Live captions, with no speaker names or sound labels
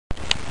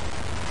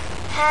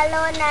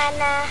Hello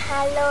Nana,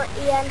 hello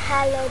Ian,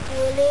 hello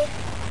Julie.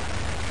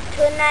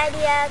 Tonight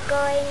we are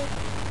going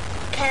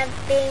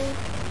camping.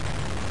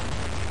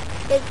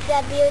 It's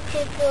a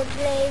beautiful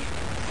place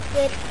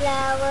with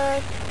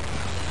flowers,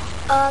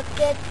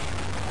 orchids,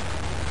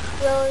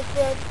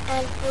 roses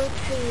and fruit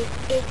trees.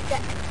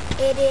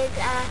 It is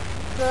a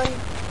front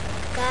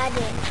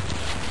garden.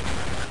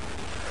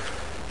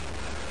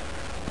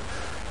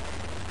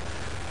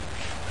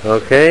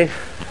 Okay.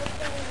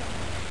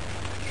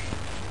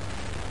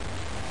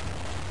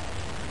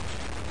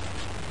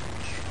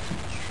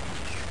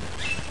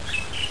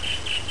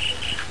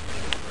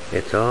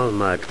 It's all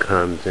mod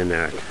cons in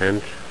our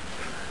tent.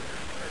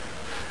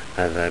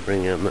 As I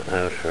bring out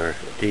our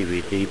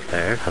DVD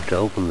player, I have to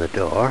open the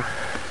door.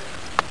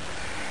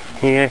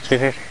 Here,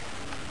 sweetheart.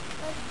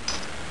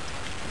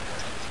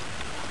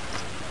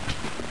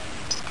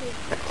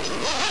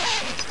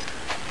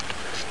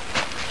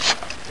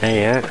 There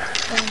you are.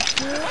 Thank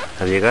you.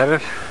 Have you got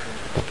it?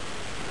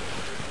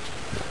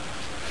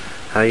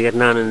 How are you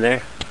getting on in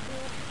there?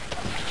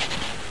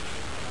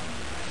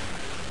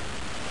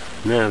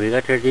 Now, have you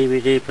got your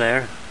DVD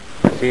player?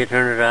 See you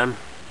turn it on.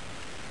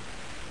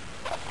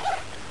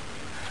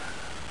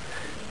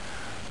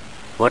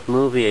 What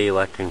movie are you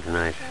watching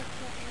tonight?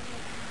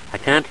 I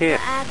can't hear.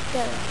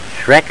 After.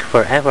 Shrek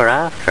Forever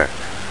After.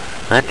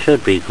 That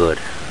should be good.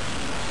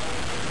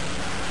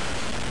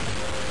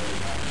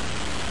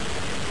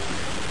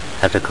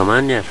 Has it come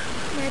on yet?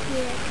 Not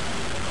yet.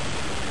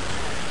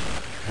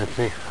 Let's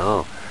see.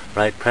 Oh,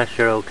 right,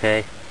 pressure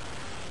okay.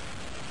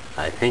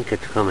 I think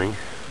it's coming.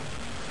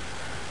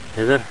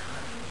 Is it?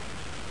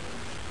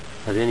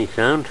 Have you any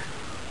sound?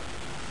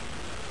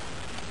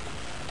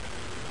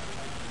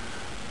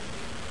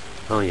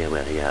 Oh yeah,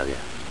 well, you have, yeah.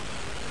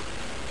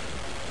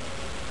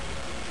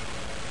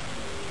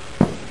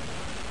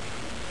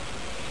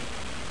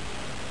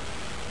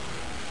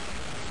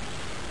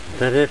 Is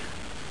that it?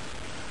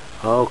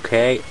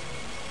 Okay.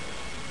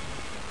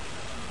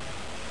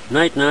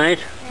 Night night.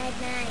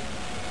 Night night.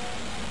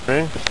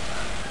 Okay.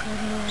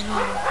 Good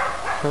morning.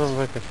 Tell them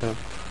about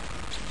yourself.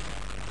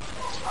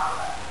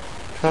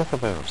 Talk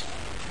about it.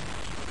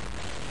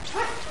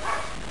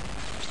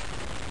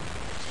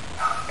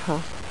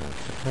 Talk about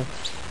it.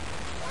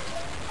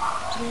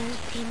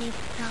 Can you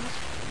stop?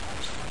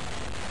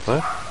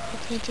 What?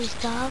 Can you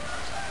stop?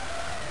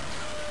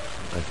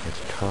 I can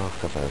talk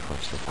about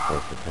what's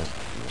supposed to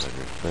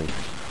happen.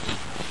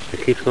 It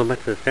keeps going back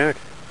to the start.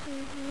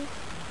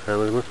 Oh,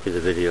 well, it must be the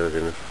videos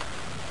in it.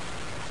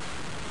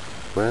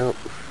 Well,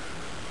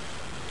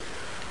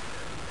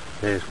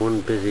 there's one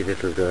busy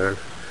little girl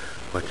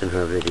watching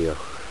her video.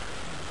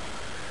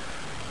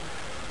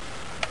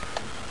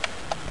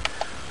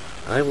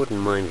 I wouldn't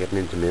mind getting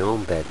into my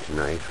own bed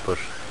tonight, but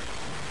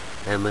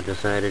Emma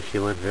decided she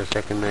wanted a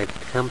second night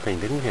camping,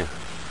 didn't you?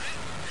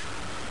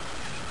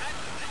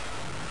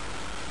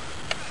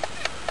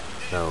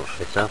 So,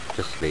 it's off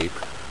to sleep.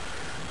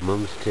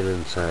 Mum's still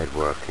inside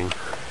working.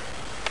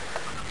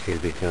 She'll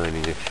be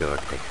joining us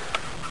shortly.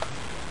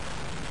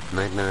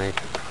 Night night.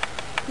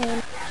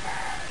 Yeah.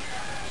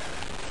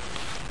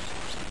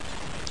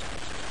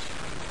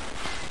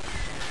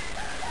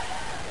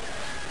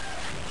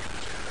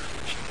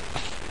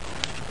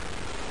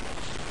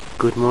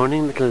 Good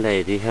morning, little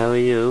lady. How are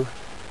you?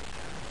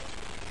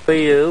 How are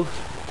you?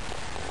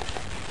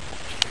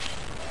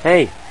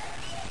 Hey!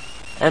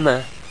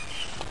 Emma!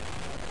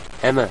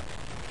 Emma!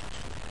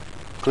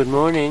 Good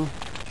morning.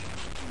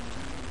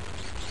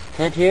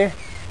 Can't hear?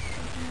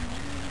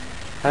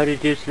 How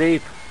did you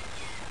sleep?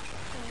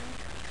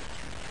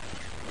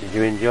 Did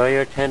you enjoy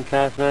your tent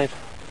last night?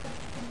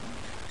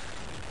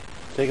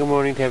 Say good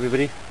morning to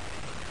everybody.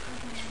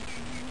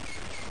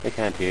 They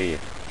can't hear you.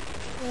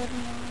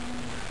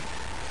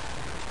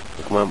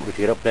 So come on, we should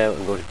get up now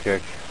and go to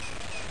church.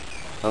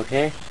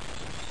 Okay?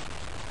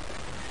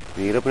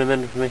 Will you get up in a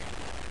minute for me?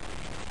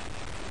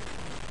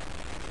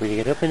 Will you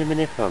get up in a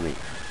minute for me?